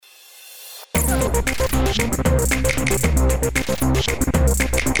Help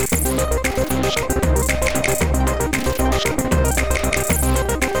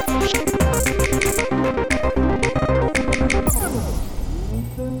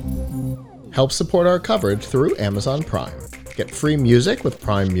support our coverage through Amazon Prime. Get free music with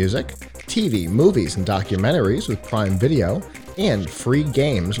Prime Music, TV, movies, and documentaries with Prime Video, and free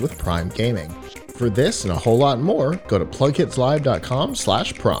games with Prime Gaming. For this and a whole lot more, go to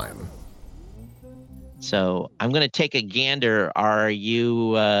plugkidslive.com/prime. So I'm going to take a gander. Are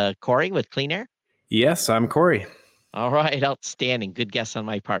you Corey with Clean Air? Yes, I'm Corey. All right, outstanding. Good guess on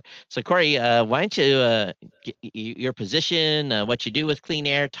my part. So Corey, why don't you get your position, what you do with Clean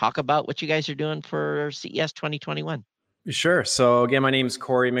Air, talk about what you guys are doing for CES 2021. Sure. So again, my name is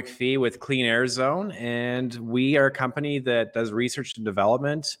Corey McPhee with Clean Air Zone, and we are a company that does research and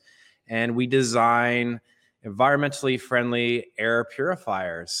development, and we design environmentally friendly air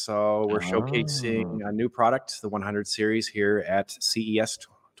purifiers. So we're showcasing a new product, the 100 series here at CES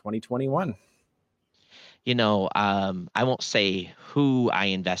 2021. You know, I won't say who I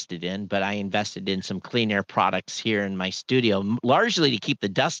invested in, but I invested in some Clean Air products here in my studio, largely to keep the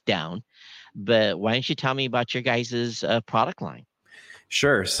dust down. But why don't you tell me about your guys' product line?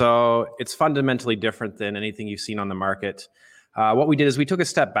 Sure. So it's fundamentally different than anything you've seen on the market. What we did is we took a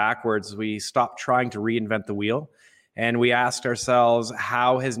step backwards. We stopped trying to reinvent the wheel, and we asked ourselves,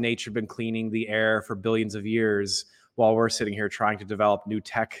 how has nature been cleaning the air for billions of years while we're sitting here trying to develop new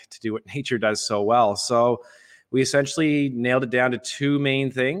tech to do what nature does so well? So we essentially nailed it down to two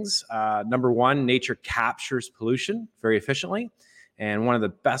main things. Number one, nature captures pollution very efficiently. And one of the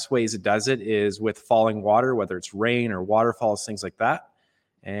best ways it does it is with falling water, whether it's rain or waterfalls, things like that.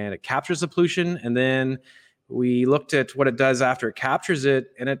 And it captures the pollution. And then we looked at what it does after it captures it,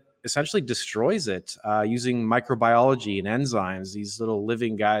 and it essentially destroys it using microbiology and enzymes. These little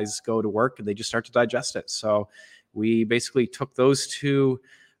living guys go to work and they just start to digest it. So we basically took those two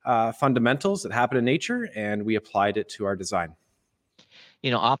fundamentals that happen in nature and we applied it to our design.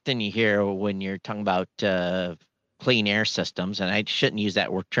 You know, often you hear when you're talking about clean air systems, and I shouldn't use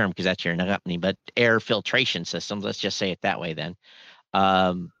that word term because that's your company, but air filtration systems, let's just say it that way then,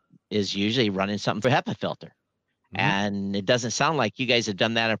 is usually running something for HEPA filter. Mm-hmm. And it doesn't sound like you guys have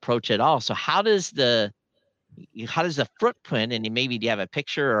done that approach at all. So how does the footprint, and maybe do you have a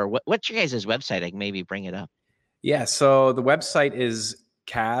picture, or what's your guys' website? I can maybe bring it up. Yeah, so the website is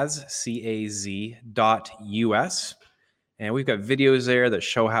CAZ.US, and we've got videos there that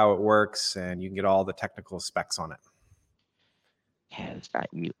show how it works, and you can get all the technical specs on it.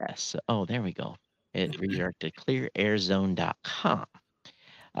 CAZ.US. Oh, there we go. It redirected to clearairzone.com.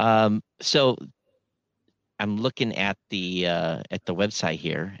 So I'm looking at the website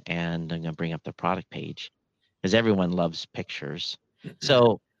here, and I'm going to bring up the product page because everyone loves pictures.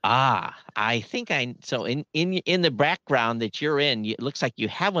 So I think in the background that you're in, it looks like you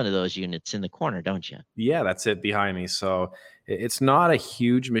have one of those units in the corner, don't you? Yeah, that's it behind me. So it's not a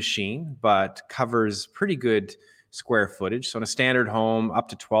huge machine, but covers pretty good square footage. So in a standard home, up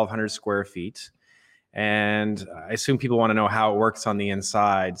to 1,200 square feet. And I assume people want to know how it works on the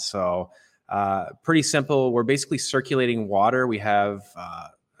inside. So pretty simple. We're basically circulating water. We have a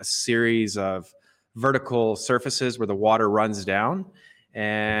series of vertical surfaces where the water runs down.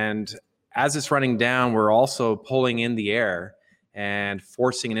 And as it's running down, we're also pulling in the air and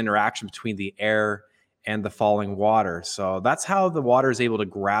forcing an interaction between the air and the falling water. So that's how the water is able to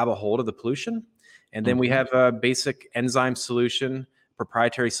grab a hold of the pollution. And then we have a basic enzyme solution,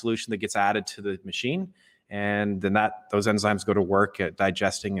 proprietary solution that gets added to the machine. And then those enzymes go to work at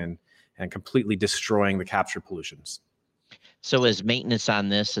digesting and completely destroying the captured pollutions. So is maintenance on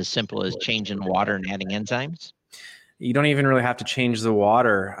this as simple as changing water and adding enzymes? You don't even really have to change the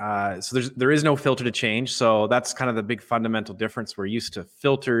water. So there is no filter to change. So that's kind of the big fundamental difference. We're used to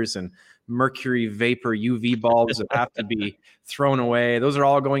filters and mercury vapor UV bulbs that have to be thrown away. Those are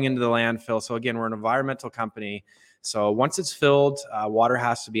all going into the landfill. So again, we're an environmental company. So once it's filled, water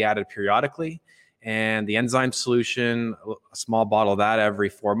has to be added periodically. And the enzyme solution, a small bottle of that every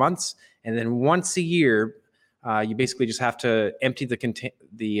 4 months. And then once a year, you basically just have to empty the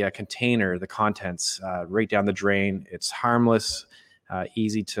container, the contents, right down the drain. It's harmless,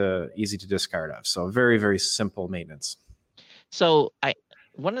 easy to discard of. So very, very simple maintenance. So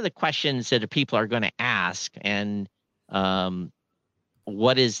one of the questions that people are going to ask, and because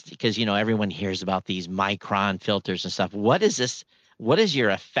everyone hears about these micron filters and stuff. What is this? What is your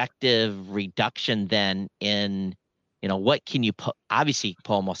effective reduction then in, what can you pull? Obviously, you can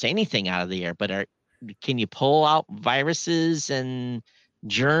pull almost anything out of the air, but can you pull out viruses and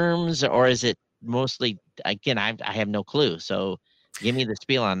germs, or is it mostly, again, I have no clue. So give me the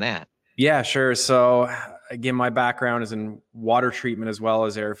spiel on that. Yeah, sure. So again, my background is in water treatment as well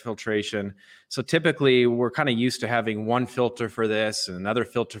as air filtration. So typically we're kind of used to having one filter for this and another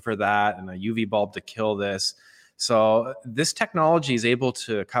filter for that and a UV bulb to kill this. So this technology is able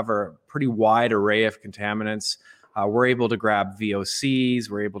to cover a pretty wide array of contaminants. We're able to grab VOCs,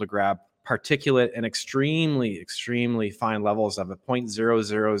 we're able to grab particulate and extremely fine levels of a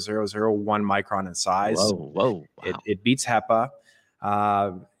 0.00001 micron in size. Whoa. Wow. It beats HEPA.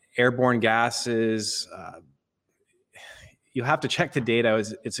 Airborne gases, you'll have to check the data.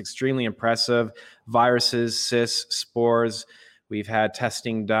 It's extremely impressive. Viruses, cysts, spores. We've had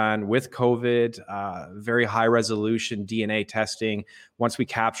testing done with COVID, very high resolution DNA testing. Once we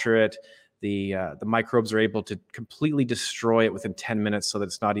capture it, the microbes are able to completely destroy it within 10 minutes so that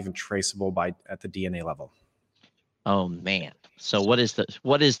it's not even traceable at the DNA level. Oh man. So what is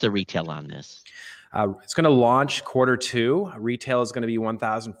the retail on this? It's going to launch Q2. Retail is going to be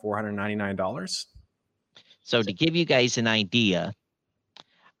 $1,499. So to give you guys an idea,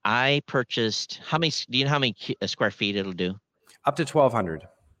 I purchased do you know how many square feet it'll do? Up to 1,200.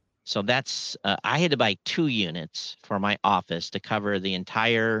 So that's, I had to buy 2 units for my office to cover the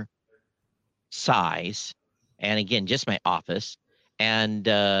entire size. And again, just my office. And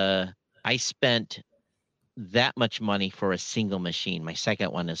I spent that much money for a single machine. My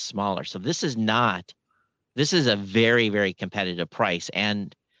second one is smaller. So this is a very, very competitive price.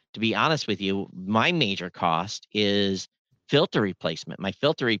 And to be honest with you, my major cost is filter replacement. My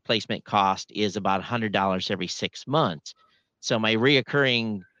filter replacement cost is about $100 every 6 months. So my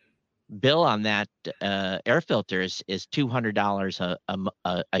reoccurring bill on that air filter is $200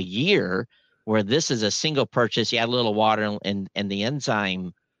 a year, where this is a single purchase. You add a little water and the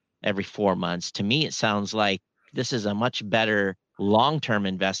enzyme every 4 months. To me, it sounds like this is a much better long-term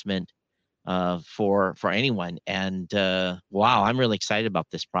investment for anyone. And wow, I'm really excited about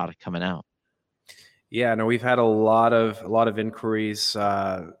this product coming out. Yeah, no, we've had a lot of inquiries.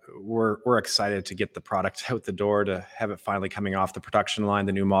 We're excited to get the product out the door, to have it finally coming off the production line,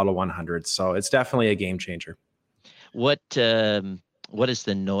 the new Model 100. So it's definitely a game changer. What is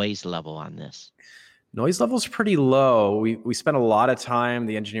the noise level on this? Noise level is pretty low. We spent a lot of time,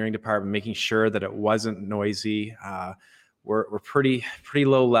 the engineering department, making sure that it wasn't noisy. We're pretty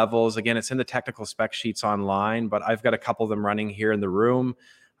low levels. Again, it's in the technical spec sheets online, but I've got a couple of them running here in the room.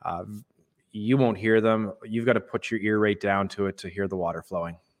 You won't hear them. You've got to put your ear rate down to it to hear the water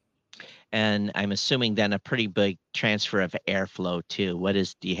flowing. And I'm assuming then a pretty big transfer of airflow too.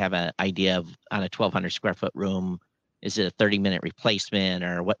 Do you have an idea of, on a 1,200 square foot room, is it a 30-minute replacement,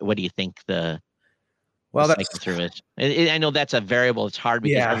 or what do you think cycle through it? I know that's a variable. It's hard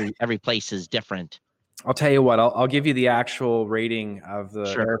because every place is different. I'll tell you what, I'll give you the actual rating of the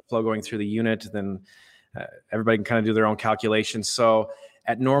airflow going through the unit, then everybody can kind of do their own calculations. So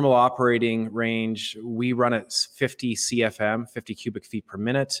at normal operating range, we run at 50 CFM, 50 cubic feet per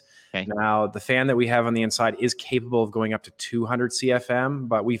minute. Okay. Now, the fan that we have on the inside is capable of going up to 200 CFM,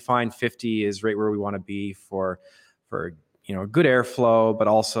 but we find 50 is right where we want to be for good airflow, but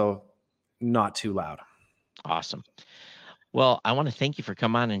also not too loud. Awesome. Well, I want to thank you for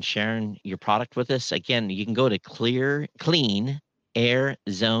coming on and sharing your product with us. Again, you can go to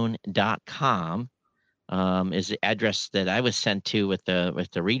cleanairzone.com. Is the address that I was sent to with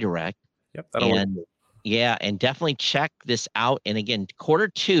the redirect. Yep, that'll work. Yeah, and definitely check this out. And again,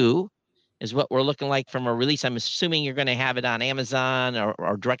 Q2 is what we're looking like from a release. I'm assuming you're going to have it on Amazon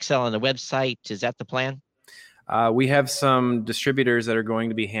or direct sell on the website. Is that the plan? We have some distributors that are going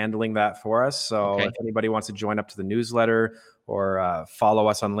to be handling that for us. So if anybody wants to join up to the newsletter or follow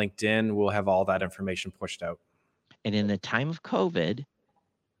us on LinkedIn, we'll have all that information pushed out. And in the time of COVID,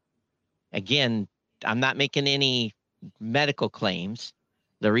 again, I'm not making any medical claims.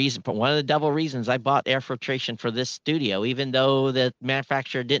 One of the double reasons I bought air filtration for this studio, even though the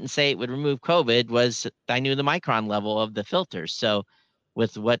manufacturer didn't say it would remove COVID, was I knew the micron level of the filters. So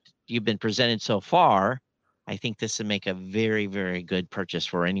with what you've been presented so far, I think this would make a very, very good purchase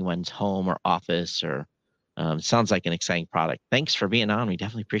for anyone's home or office, or sounds like an exciting product. Thanks for being on. We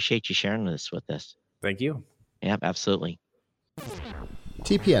definitely appreciate you sharing this with us. Thank you. Yeah, absolutely.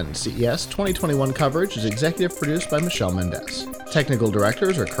 TPN CES 2021 coverage is executive produced by Michelle Mendez. Technical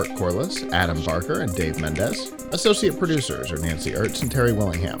directors are Kurt Corliss, Adam Barker, and Dave Mendez. Associate producers are Nancy Ertz and Terry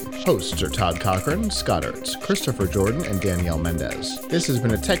Willingham. Hosts are Todd Cochran, Scott Ertz, Christopher Jordan, and Danielle Mendez. This has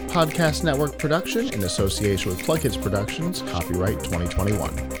been a Tech Podcast Network production in association with Plug Hits Productions, copyright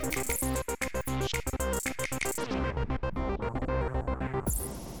 2021.